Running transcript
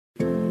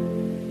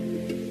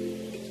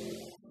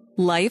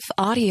Life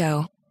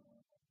Audio.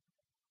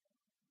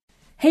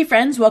 Hey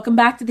friends, welcome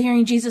back to the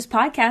Hearing Jesus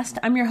podcast.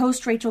 I'm your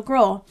host, Rachel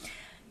Grohl.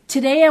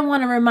 Today I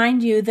want to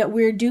remind you that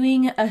we're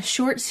doing a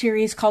short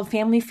series called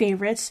Family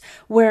Favorites,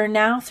 where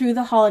now through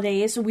the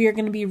holidays, we are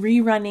going to be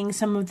rerunning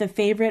some of the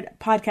favorite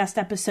podcast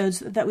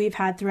episodes that we've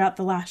had throughout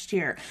the last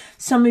year.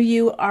 Some of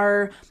you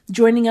are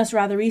joining us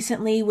rather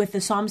recently with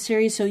the Psalm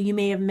series, so you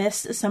may have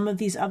missed some of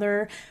these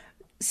other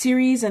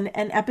series and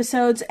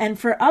episodes. And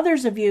for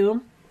others of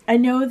you, I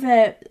know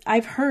that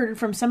I've heard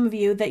from some of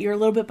you that you're a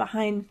little bit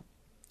behind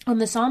on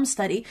the Psalm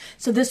study,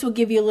 so this will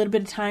give you a little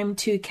bit of time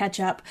to catch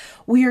up.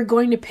 We are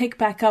going to pick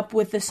back up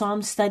with the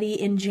Psalm study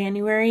in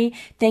January.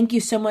 Thank you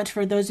so much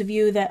for those of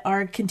you that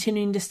are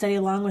continuing to study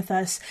along with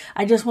us.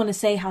 I just want to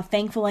say how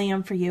thankful I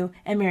am for you,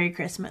 and Merry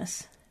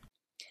Christmas.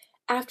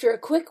 After a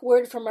quick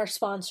word from our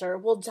sponsor,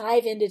 we'll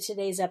dive into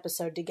today's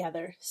episode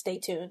together. Stay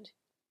tuned.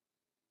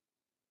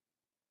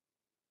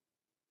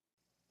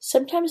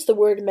 Sometimes the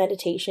word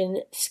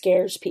meditation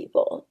scares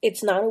people.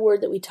 It's not a word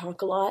that we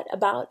talk a lot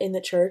about in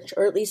the church,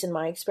 or at least in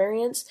my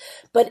experience,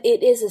 but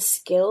it is a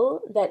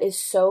skill that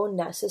is so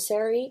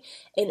necessary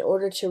in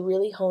order to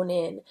really hone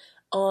in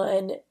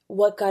on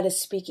what God is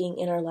speaking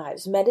in our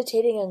lives.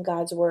 Meditating on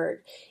God's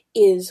word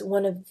is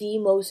one of the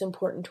most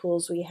important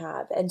tools we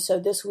have. And so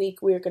this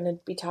week we're going to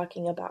be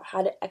talking about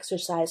how to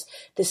exercise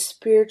the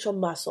spiritual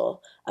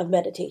muscle of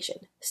meditation.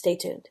 Stay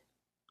tuned.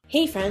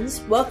 Hey friends,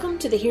 welcome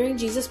to the Hearing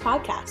Jesus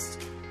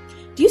podcast.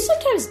 Do you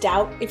sometimes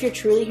doubt if you're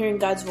truly hearing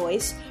God's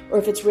voice or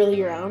if it's really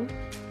your own?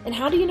 And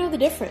how do you know the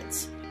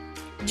difference?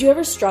 Do you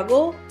ever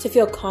struggle to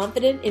feel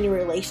confident in your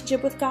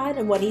relationship with God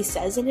and what He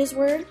says in His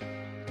Word?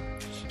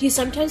 Do you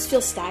sometimes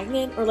feel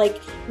stagnant or like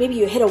maybe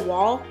you hit a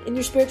wall in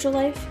your spiritual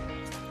life?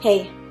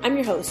 Hey, I'm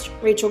your host,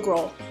 Rachel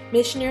Grohl,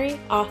 missionary,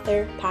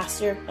 author,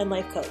 pastor, and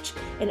life coach,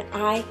 and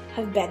I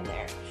have been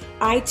there.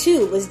 I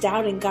too was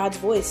doubting God's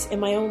voice in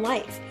my own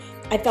life.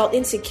 I felt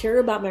insecure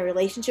about my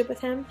relationship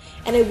with Him,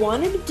 and I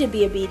wanted to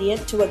be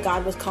obedient to what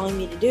God was calling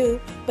me to do,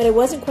 but I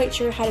wasn't quite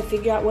sure how to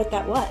figure out what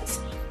that was.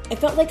 I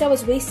felt like I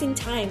was wasting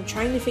time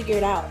trying to figure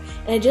it out,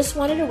 and I just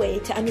wanted a way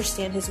to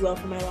understand His will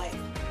for my life.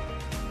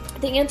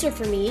 The answer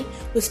for me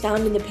was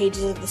found in the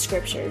pages of the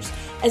Scriptures,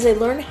 as I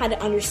learned how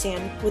to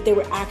understand what they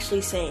were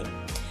actually saying.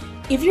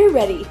 If you're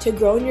ready to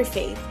grow in your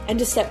faith and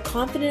to step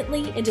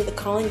confidently into the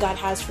calling God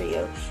has for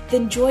you,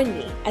 then join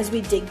me as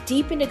we dig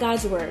deep into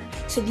God's Word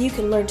so that you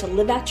can learn to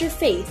live out your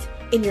faith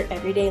in your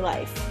everyday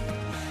life.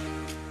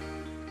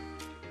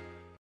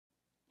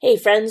 Hey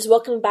friends,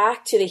 welcome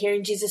back to the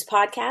Hearing Jesus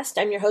podcast.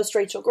 I'm your host,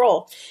 Rachel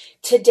Grohl.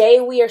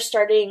 Today we are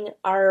starting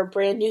our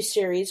brand new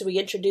series. We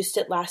introduced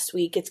it last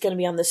week. It's going to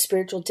be on the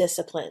spiritual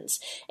disciplines.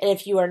 And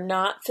if you are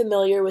not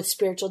familiar with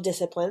spiritual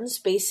disciplines,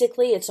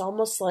 basically it's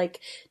almost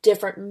like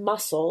different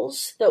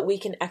muscles that we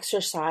can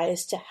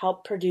exercise to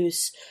help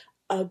produce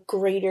a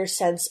greater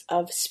sense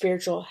of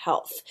spiritual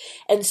health.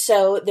 And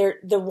so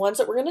the ones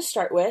that we're going to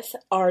start with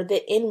are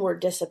the inward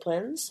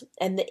disciplines.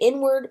 And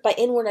by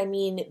inward, I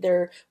mean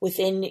they're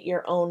within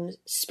your own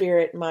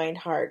spirit, mind,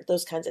 heart,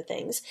 those kinds of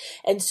things.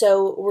 And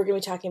so we're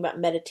going to be talking about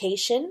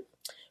meditation,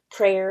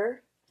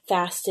 prayer,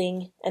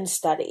 fasting, and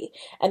study.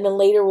 And then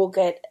later we'll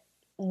get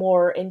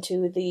more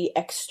into the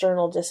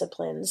external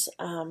disciplines,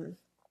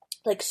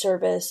 like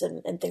service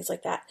and things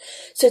like that.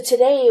 So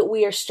today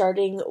we are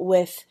starting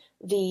with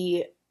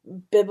the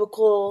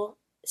biblical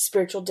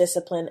spiritual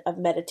discipline of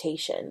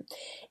meditation.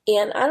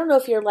 And I don't know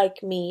if you're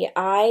like me,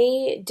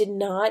 I did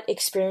not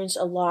experience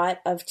a lot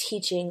of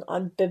teaching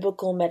on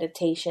biblical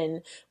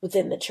meditation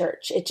within the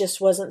church. It just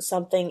wasn't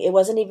something, it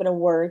wasn't even a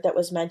word that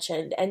was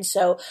mentioned. And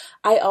so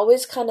I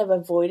always kind of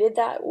avoided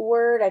that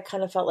word. I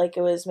kind of felt like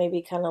it was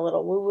maybe kind of a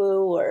little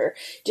woo-woo or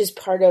just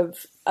part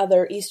of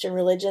other Eastern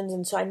religions.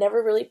 And so I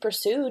never really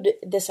pursued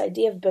this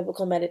idea of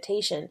biblical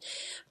meditation.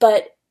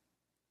 But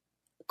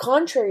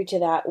contrary to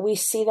that, we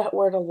see that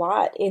word a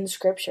lot in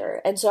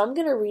Scripture. And so I'm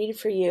going to read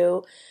for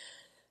you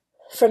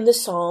from the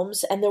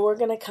Psalms, and then we're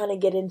going to kind of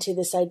get into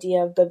this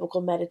idea of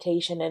biblical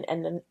meditation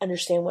and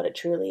understand what it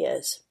truly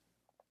is.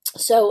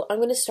 So I'm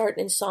going to start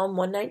in Psalm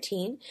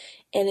 119,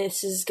 and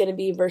this is going to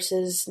be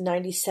verses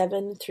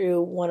 97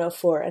 through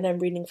 104, and I'm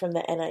reading from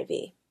the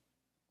NIV.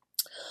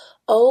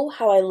 Oh,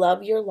 how I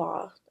love your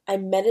law. I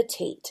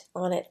meditate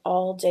on it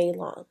all day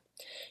long.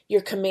 Your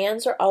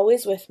commands are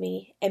always with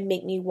me and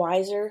make me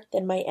wiser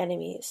than my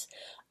enemies.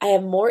 I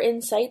have more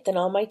insight than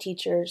all my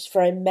teachers,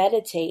 for I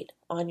meditate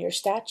on your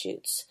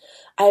statutes.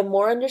 I have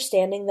more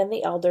understanding than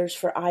the elders,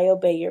 for I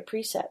obey your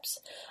precepts.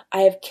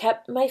 I have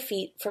kept my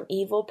feet from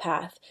evil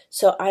path,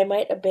 so I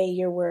might obey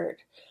your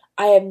word.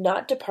 I have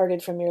not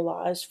departed from your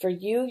laws, for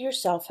you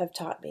yourself have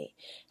taught me.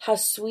 How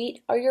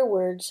sweet are your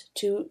words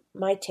to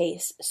my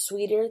taste,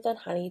 sweeter than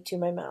honey to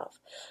my mouth.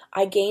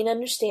 I gain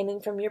understanding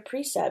from your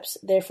precepts,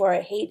 therefore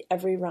I hate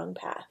every wrong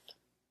path.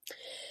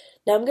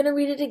 Now I'm going to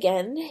read it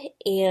again,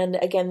 and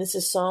again, this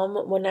is Psalm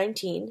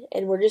 119,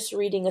 and we're just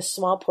reading a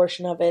small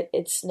portion of it.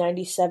 It's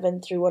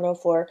 97 through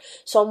 104.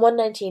 Psalm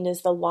 119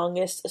 is the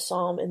longest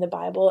psalm in the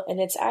Bible, and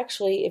it's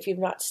actually, if you've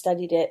not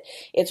studied it,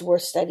 it's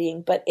worth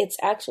studying, but it's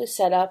actually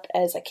set up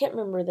as, I can't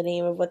remember the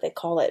name of what they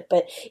call it,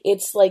 but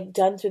it's like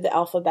done through the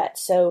alphabet.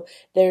 So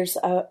there's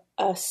a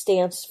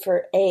stance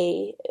for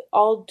A,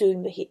 all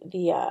doing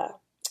the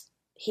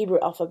Hebrew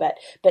alphabet,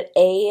 but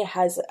A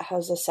has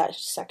a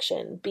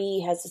section,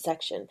 B has a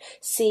section,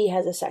 C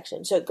has a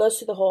section. So it goes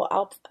through the whole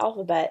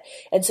alphabet,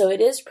 and so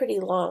it is pretty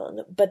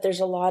long, but there's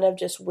a lot of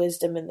just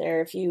wisdom in there.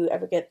 If you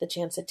ever get the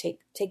chance to take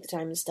the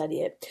time to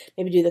study it,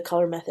 maybe do the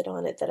color method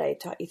on it that I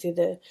taught you through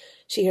the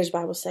She Hears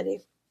Bible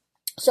study.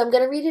 So I'm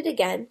going to read it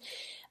again.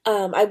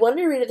 I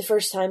wanted to read it the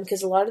first time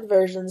because a lot of the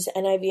versions,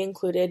 NIV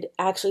included,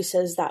 actually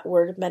says that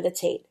word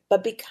meditate.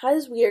 But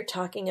because we are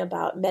talking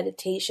about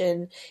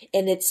meditation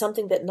and it's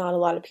something that not a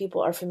lot of people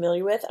are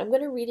familiar with, I'm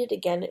going to read it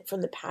again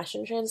from the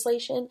Passion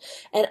Translation.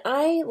 And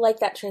I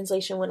like that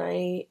translation when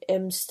I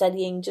am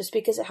studying just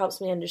because it helps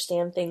me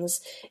understand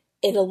things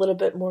in a little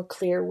bit more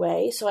clear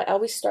way. So I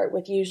always start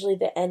with usually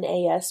the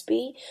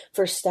NASB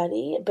for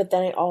study, but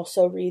then I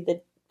also read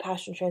the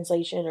Passion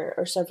Translation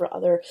or several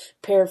other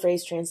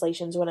paraphrase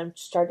translations when I'm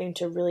starting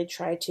to really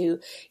try to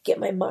get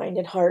my mind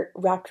and heart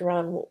wrapped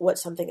around what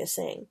something is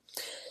saying.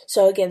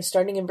 So again,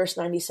 starting in verse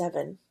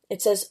 97,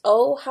 it says,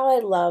 "Oh, how I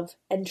love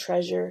and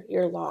treasure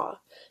your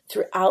law.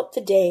 Throughout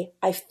the day,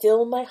 I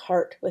fill my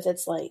heart with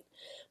its light.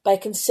 By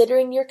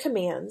considering your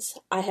commands,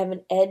 I have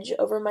an edge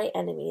over my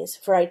enemies,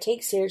 for I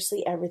take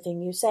seriously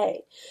everything you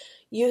say.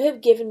 You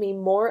have given me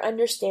more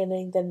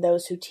understanding than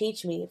those who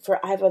teach me, for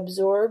I have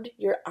absorbed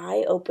your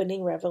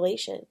eye-opening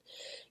revelation.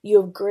 You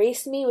have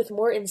graced me with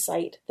more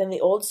insight than the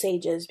old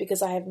sages,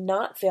 because I have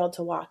not failed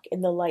to walk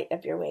in the light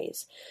of your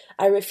ways.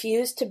 I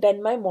refused to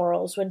bend my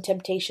morals when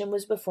temptation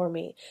was before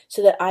me,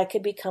 so that I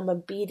could become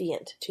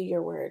obedient to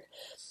your word.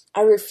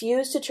 I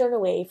refuse to turn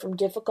away from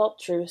difficult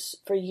truths,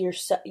 for you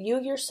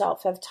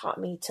yourself have taught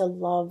me to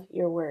love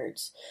your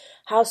words.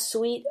 How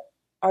sweet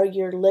are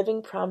your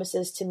living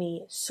promises to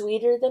me,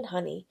 sweeter than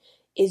honey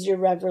is your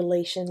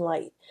revelation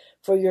light.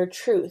 For your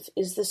truth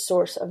is the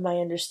source of my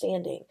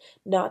understanding,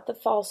 not the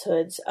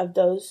falsehoods of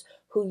those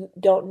who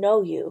don't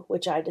know you,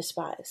 which I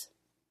despise."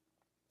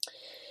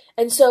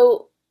 And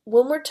so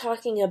when we're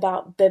talking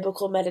about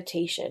biblical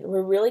meditation,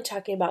 we're really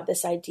talking about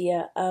this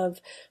idea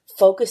of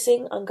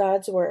focusing on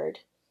God's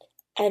word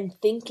and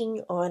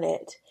thinking on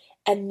it,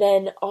 and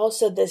then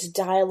also this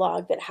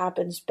dialogue that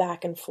happens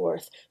back and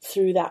forth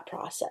through that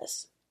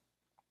process.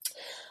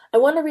 I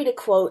want to read a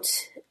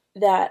quote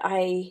that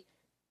I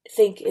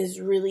think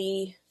is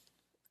really,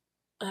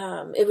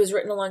 it was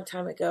written a long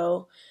time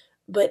ago,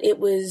 but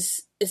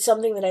it's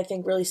something that I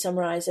think really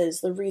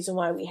summarizes the reason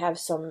why we have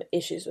some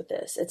issues with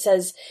this. It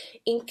says,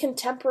 "In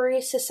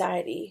contemporary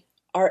society,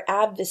 our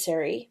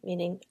adversary,"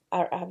 meaning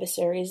our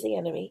adversary is the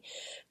enemy,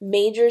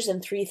 "majors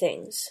in three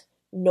things: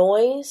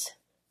 noise,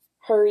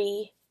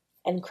 hurry,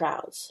 and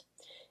crowds.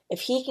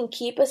 If he can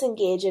keep us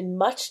engaged in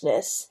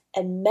muchness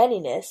and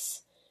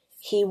manyness,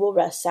 he will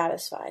rest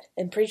satisfied."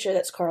 I'm pretty sure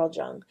that's Carl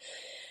Jung.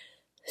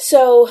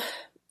 So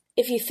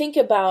if you think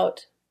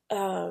about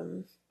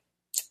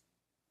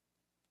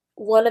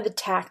one of the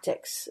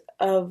tactics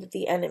of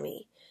the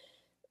enemy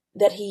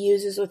that he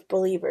uses with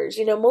believers,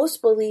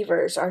 most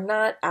believers are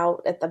not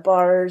out at the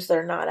bars.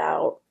 They're not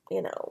out,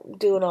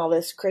 doing all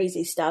this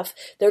crazy stuff.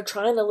 They're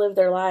trying to live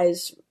their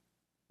lives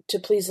to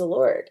please the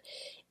Lord.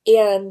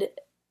 And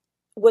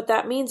what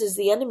that means is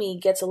the enemy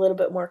gets a little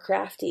bit more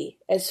crafty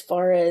as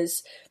far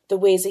as the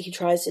ways that he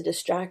tries to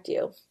distract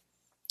you.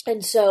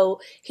 And so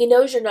he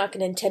knows you're not going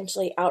to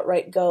intentionally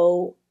outright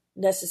go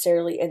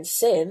necessarily in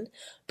sin,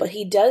 but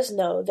he does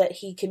know that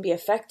he can be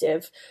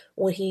effective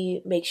when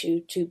he makes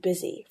you too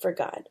busy for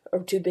God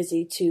or too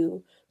busy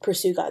to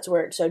pursue God's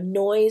word. So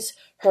noise,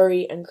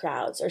 hurry, and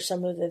crowds are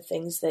some of the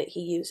things that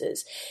he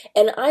uses.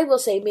 And I will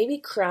say maybe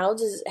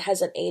crowds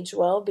hasn't aged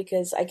well,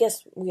 because I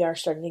guess we are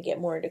starting to get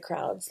more into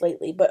crowds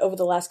lately. But over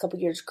the last couple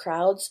of years,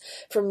 crowds,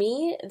 for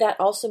me, that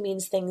also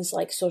means things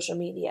like social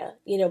media.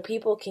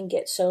 People can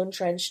get so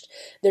entrenched.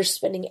 They're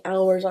spending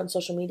hours on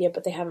social media,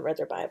 but they haven't read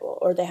their Bible,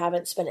 or they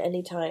haven't spent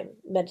any time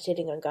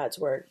meditating on God's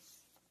word.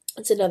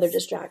 It's another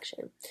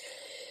distraction.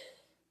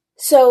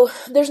 So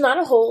there's not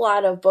a whole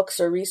lot of books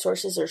or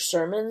resources or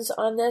sermons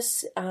on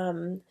this,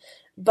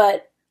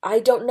 but I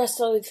don't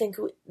necessarily think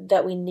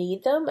that we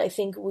need them. I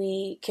think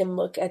we can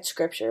look at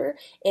scripture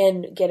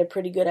and get a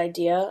pretty good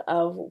idea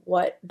of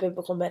what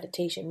biblical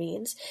meditation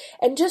means.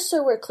 And just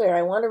so we're clear,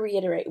 I want to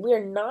reiterate, we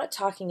are not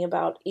talking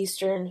about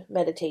Eastern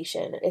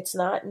meditation. It's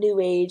not New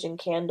Age and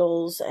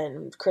candles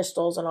and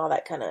crystals and all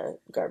that kind of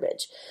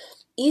garbage.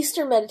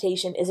 Eastern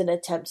meditation is an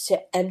attempt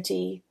to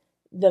empty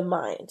the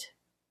mind.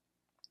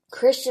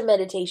 Christian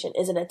meditation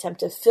is an attempt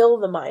to fill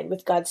the mind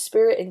with God's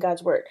Spirit and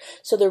God's Word.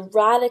 So they're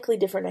radically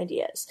different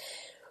ideas.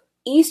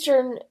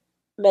 Eastern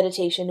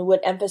meditation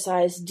would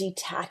emphasize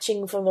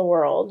detaching from the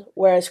world,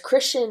 whereas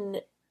Christian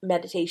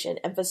meditation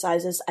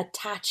emphasizes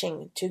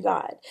attaching to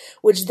God,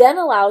 which then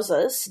allows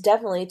us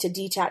definitely to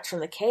detach from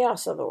the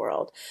chaos of the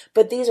world.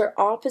 But these are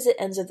opposite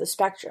ends of the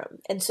spectrum.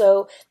 And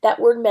so that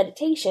word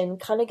meditation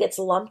kind of gets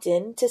lumped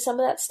into some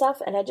of that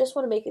stuff. And I just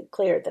want to make it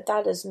clear that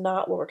that is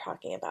not what we're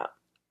talking about.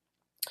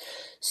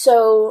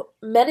 So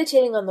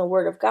meditating on the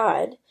Word of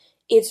God,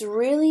 it's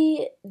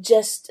really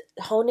just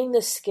honing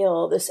the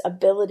skill, this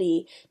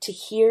ability to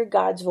hear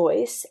God's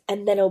voice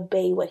and then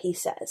obey what He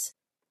says.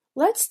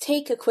 Let's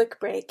take a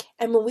quick break,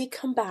 and when we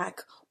come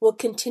back, we'll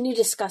continue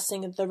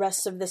discussing the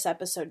rest of this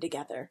episode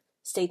together.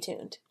 Stay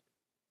tuned.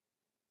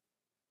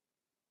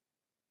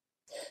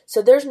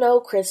 So there's no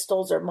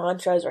crystals or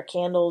mantras or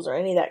candles or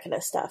any of that kind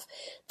of stuff.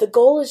 The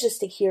goal is just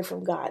to hear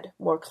from God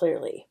more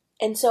clearly.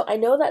 And so I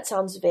know that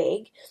sounds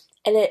vague,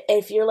 and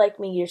if you're like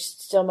me, you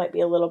still might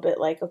be a little bit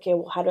like, okay,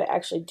 well, how do I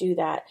actually do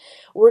that?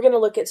 We're going to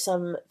look at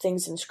some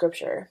things in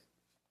Scripture.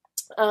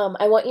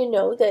 I want you to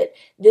know that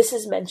this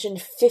is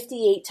mentioned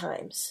 58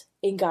 times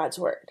in God's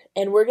Word,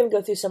 and we're going to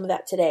go through some of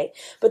that today.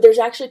 But there's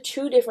actually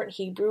two different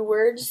Hebrew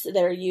words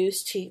that are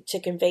used to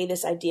convey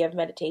this idea of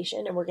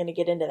meditation, and we're going to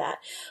get into that.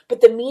 But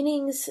the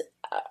meanings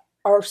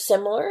are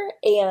similar,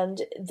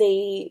 and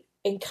they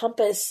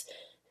encompass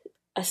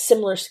a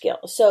similar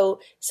skill.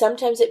 So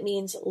sometimes it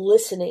means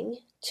listening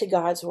to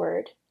God's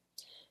Word.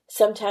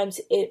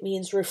 Sometimes it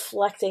means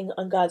reflecting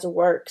on God's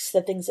works,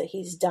 the things that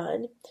He's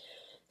done.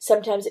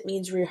 Sometimes it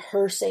means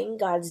rehearsing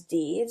God's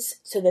deeds,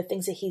 so the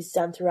things that He's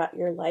done throughout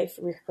your life,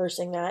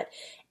 rehearsing that.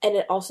 And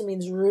it also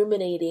means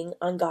ruminating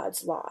on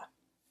God's law.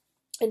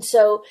 And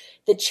so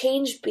the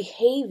changed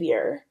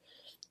behavior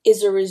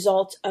is a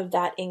result of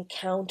that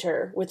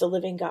encounter with the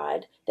living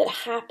God that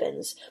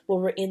happens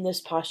when we're in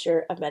this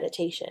posture of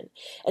meditation.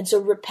 And so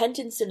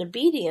repentance and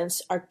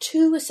obedience are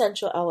two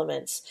essential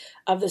elements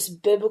of this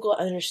biblical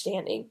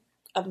understanding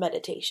of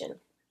meditation.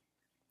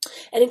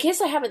 And in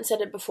case I haven't said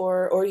it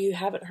before, or you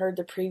haven't heard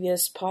the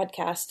previous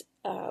podcast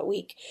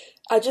week,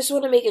 I just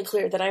want to make it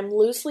clear that I'm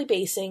loosely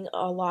basing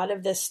a lot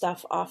of this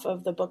stuff off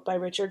of the book by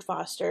Richard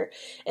Foster.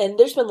 And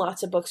there's been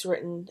lots of books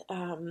written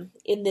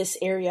in this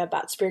area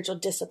about spiritual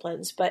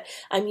disciplines, but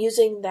I'm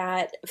using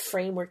that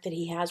framework that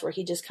he has where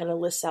he just kind of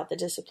lists out the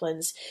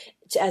disciplines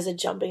as a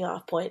jumping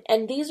off point.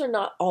 And these are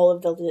not all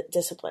of the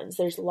disciplines.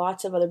 There's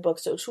lots of other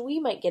books which we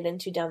might get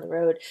into down the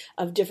road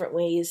of different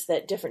ways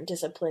that different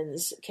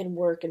disciplines can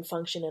work and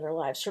function in our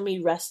lives. For me,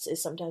 rest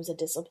is sometimes a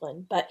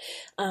discipline, but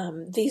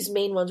these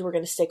main ones we're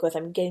going to stick with.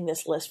 I'm getting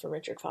this list from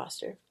Richard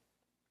Foster.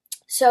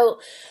 So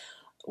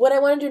what I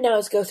want to do now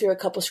is go through a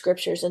couple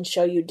scriptures and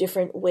show you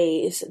different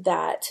ways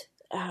that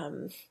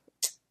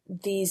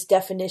these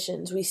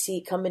definitions we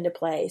see come into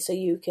play, so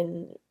you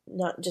can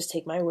not just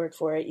take my word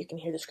for it, you can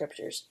hear the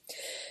scriptures.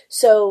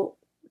 So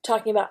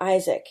talking about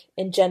Isaac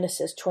in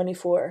Genesis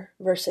 24,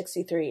 verse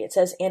 63, it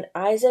says, "And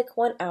Isaac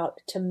went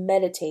out to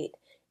meditate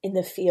in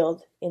the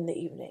field in the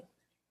evening."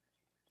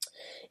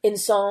 In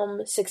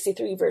Psalm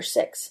 63, verse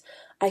 6,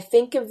 "I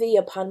think of thee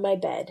upon my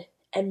bed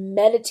and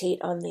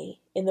meditate on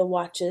thee in the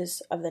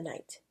watches of the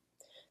night."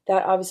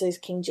 That obviously is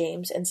King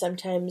James, and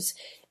sometimes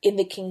in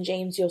the King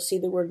James you'll see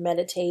the word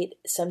meditate.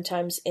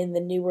 Sometimes in the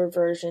newer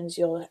versions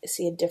you'll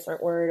see a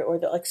different word, or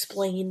they'll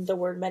explain the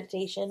word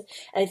meditation.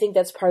 And I think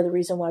that's part of the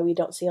reason why we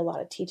don't see a lot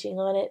of teaching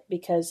on it,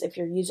 because if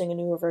you're using a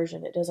newer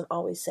version, it doesn't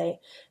always say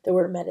the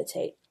word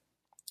meditate.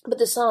 But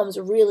the Psalms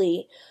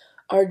really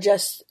are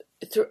just,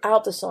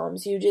 throughout the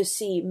Psalms, you just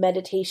see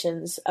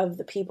meditations of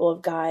the people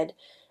of God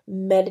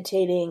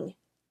meditating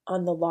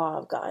on the law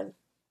of God.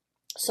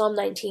 Psalm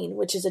 19,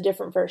 which is a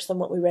different verse than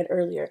what we read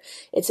earlier,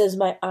 it says,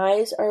 "My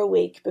eyes are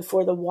awake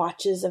before the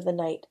watches of the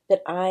night,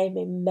 that I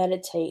may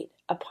meditate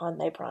upon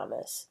thy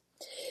promise."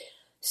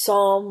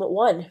 Psalm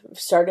 1,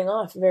 starting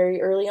off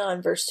very early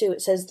on, verse 2,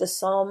 it says the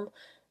psalm,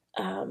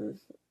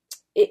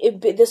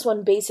 this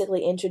one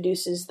basically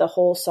introduces the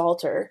whole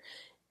Psalter,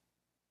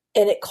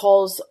 and it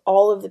calls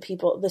all of the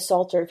people, the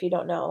Psalter, if you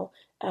don't know,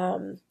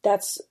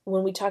 that's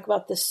when we talk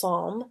about the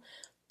psalm,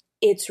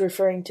 it's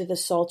referring to the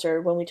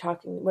Psalter. When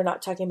we're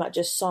not talking about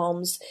just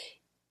Psalms.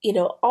 You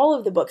know, all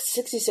of the books,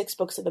 66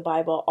 books of the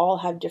Bible, all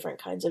have different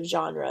kinds of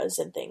genres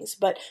and things.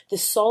 But the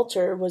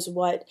Psalter was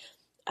what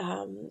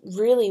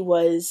really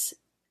was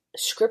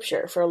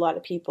scripture for a lot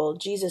of people.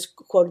 Jesus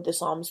quoted the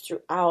Psalms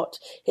throughout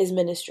his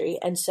ministry,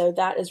 and so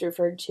that is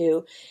referred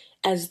to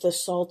as the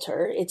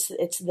Psalter. It's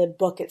the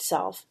book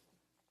itself.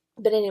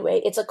 But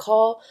anyway, it's a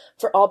call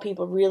for all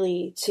people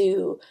really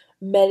to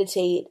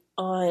meditate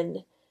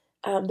on.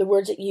 The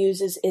words it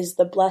uses is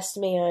the blessed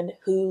man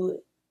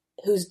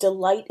whose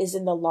delight is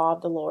in the law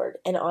of the Lord,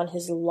 and on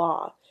his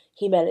law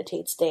he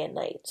meditates day and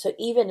night. So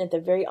even at the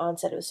very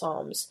onset of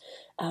Psalms,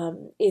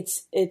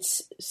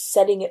 it's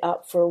setting it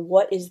up for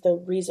what is the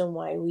reason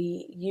why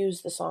we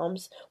use the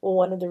Psalms. Well,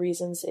 one of the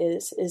reasons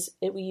is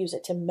we use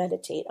it to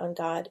meditate on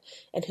God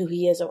and who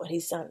he is and what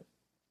he's done.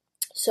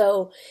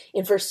 So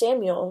in 1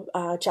 Samuel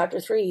chapter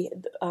 3,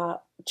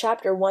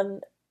 chapter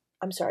 1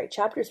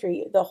 chapter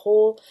 3, the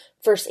whole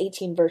first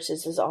 18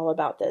 verses is all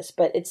about this,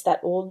 but it's that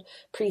old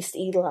priest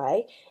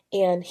Eli,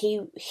 and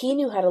he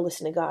knew how to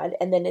listen to God,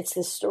 and then it's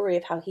this story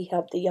of how he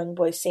helped the young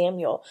boy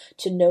Samuel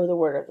to know the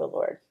word of the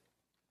Lord.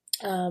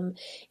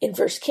 In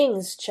 1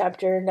 Kings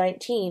chapter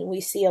 19,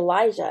 we see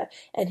Elijah,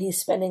 and he's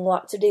spending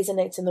lots of days and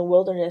nights in the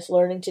wilderness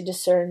learning to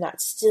discern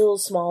that still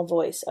small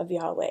voice of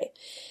Yahweh.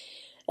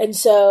 And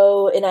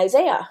so in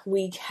Isaiah,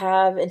 we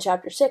have in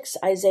chapter 6,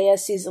 Isaiah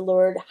sees the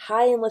Lord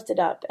high and lifted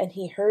up, and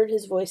he heard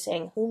his voice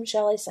saying, "Whom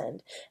shall I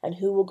send, and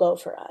who will go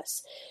for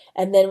us?"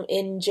 And then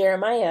in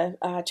Jeremiah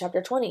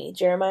chapter 20,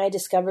 Jeremiah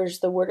discovers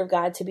the word of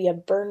God to be a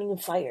burning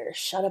fire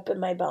shut up in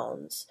my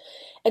bones.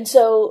 And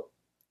so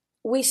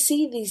we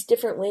see these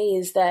different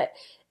ways that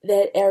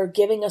are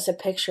giving us a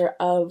picture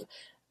of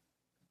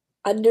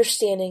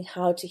understanding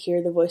how to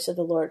hear the voice of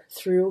the Lord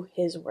through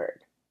his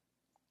word.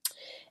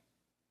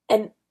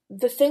 And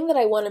the thing that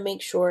I want to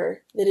make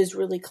sure that is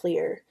really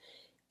clear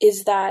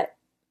is that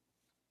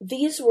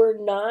these were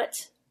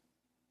not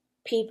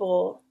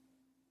people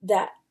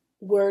that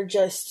were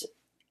just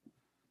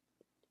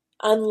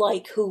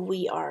unlike who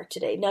we are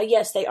today. Now,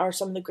 yes, they are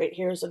some of the great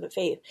heroes of the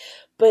faith,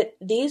 but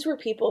these were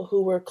people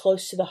who were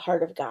close to the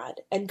heart of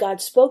God, and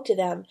God spoke to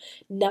them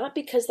not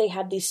because they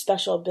had these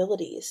special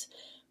abilities,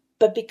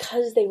 but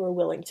because they were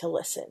willing to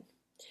listen.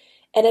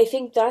 And I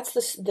think that's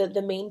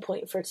the main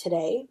point for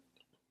today.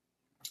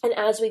 And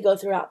as we go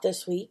throughout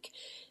this week,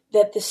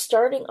 that the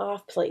starting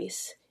off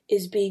place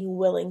is being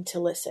willing to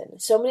listen.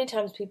 So many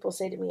times people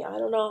say to me, I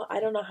don't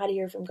know how to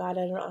hear from God.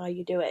 I don't know how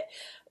you do it.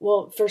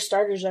 Well, for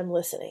starters, I'm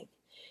listening.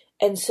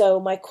 And so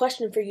my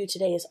question for you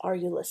today is, are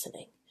you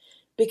listening?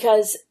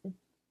 Because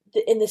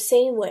in the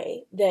same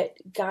way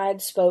that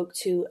God spoke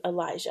to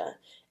Elijah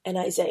and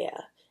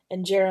Isaiah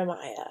and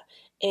Jeremiah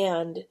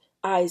and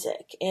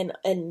Isaac and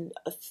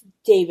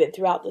David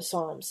throughout the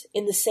Psalms,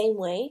 in the same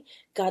way,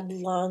 God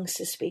longs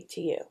to speak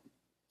to you.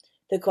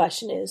 The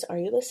question is, are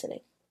you listening?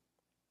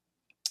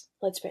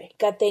 Let's pray.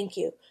 God, thank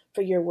you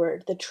for your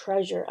word, the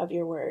treasure of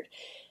your word.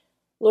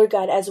 Lord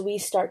God, as we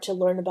start to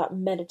learn about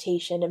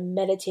meditation and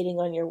meditating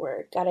on your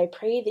word, God, I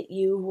pray that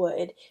you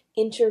would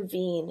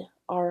intervene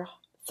our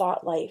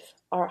thought life,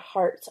 our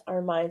hearts,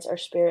 our minds, our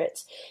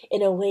spirits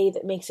in a way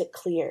that makes it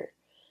clear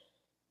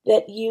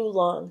that you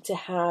long to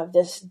have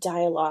this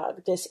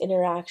dialogue, this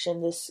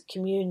interaction, this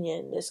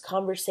communion, this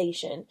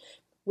conversation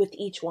with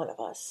each one of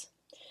us.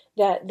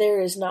 That there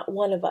is not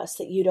one of us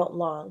that you don't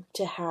long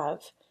to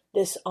have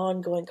this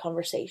ongoing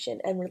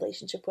conversation and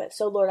relationship with.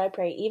 So Lord, I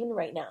pray even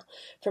right now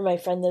for my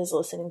friend that is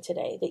listening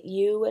today, that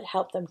you would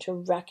help them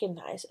to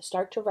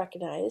start to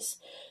recognize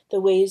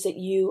the ways that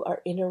you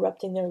are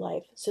interrupting their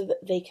life so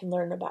that they can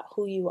learn about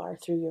who you are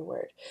through your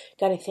word.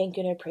 God, I thank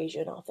you and I praise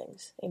you in all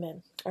things.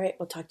 Amen. All right,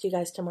 we'll talk to you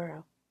guys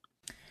tomorrow.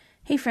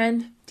 Hey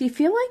friend, do you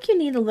feel like you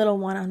need a little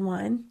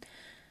one-on-one?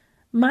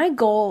 My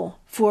goal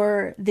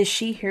for the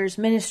She Hears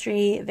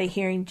ministry, the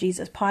Hearing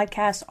Jesus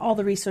podcast, all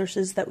the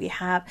resources that we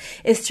have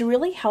is to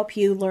really help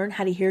you learn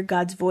how to hear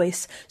God's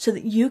voice so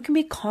that you can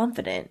be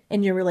confident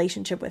in your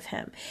relationship with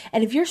Him.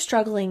 And if you're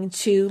struggling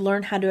to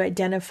learn how to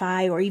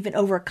identify or even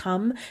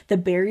overcome the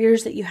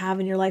barriers that you have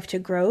in your life to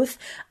growth,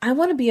 I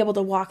want to be able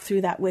to walk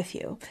through that with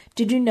you.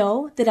 Did you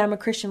know that I'm a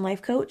Christian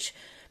life coach?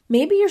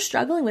 Maybe you're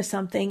struggling with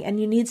something and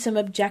you need some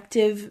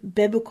objective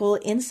biblical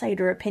insight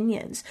or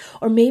opinions.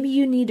 Or maybe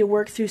you need to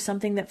work through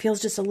something that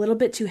feels just a little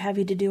bit too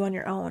heavy to do on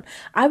your own.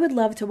 I would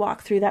love to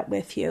walk through that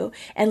with you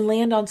and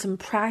land on some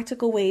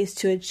practical ways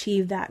to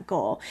achieve that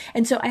goal.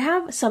 And so I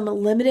have some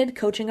limited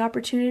coaching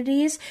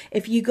opportunities.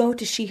 If you go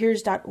to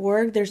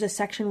shehears.org, there's a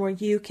section where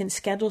you can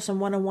schedule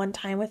some one-on-one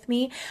time with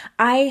me.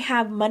 I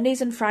have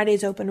Mondays and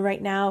Fridays open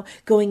right now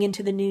going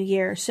into the new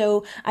year.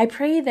 So I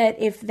pray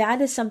that if that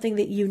is something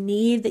that you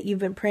need, that you've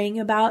been praying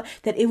about,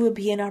 that it would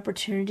be an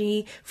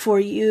opportunity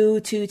for you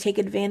to take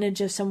advantage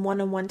of some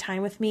one-on-one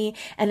time with me.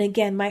 And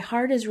again, my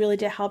heart is really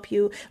to help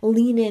you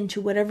lean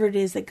into whatever it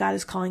is that God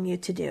is calling you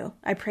to do.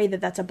 I pray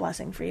that that's a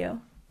blessing for you.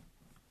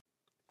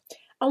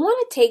 I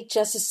want to take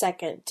just a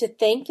second to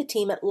thank the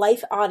team at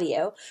Life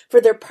Audio for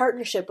their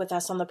partnership with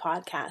us on the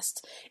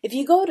podcast. If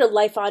you go to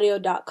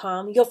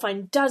lifeaudio.com, you'll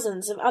find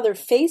dozens of other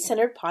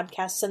faith-centered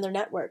podcasts in their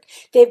network.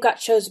 They've got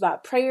shows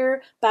about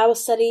prayer, Bible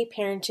study,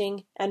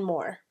 parenting, and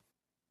more.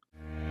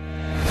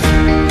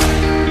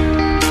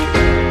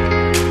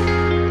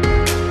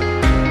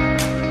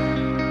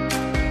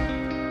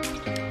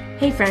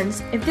 Hey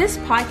friends, if this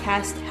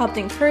podcast helped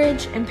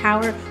encourage,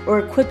 empower, or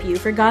equip you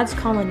for God's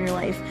call in your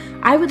life,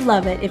 I would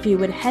love it if you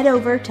would head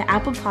over to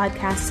Apple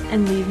Podcasts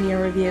and leave me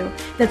a review.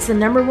 That's the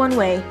number one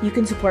way you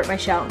can support my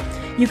show.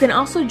 You can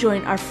also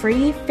join our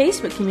free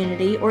Facebook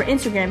community or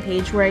Instagram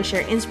page where I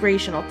share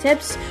inspirational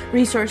tips,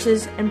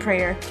 resources, and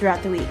prayer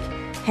throughout the week.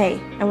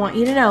 Hey, I want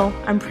you to know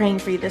I'm praying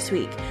for you this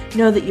week.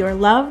 Know that you are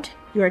loved,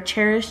 you are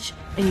cherished,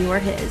 and you are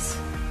His.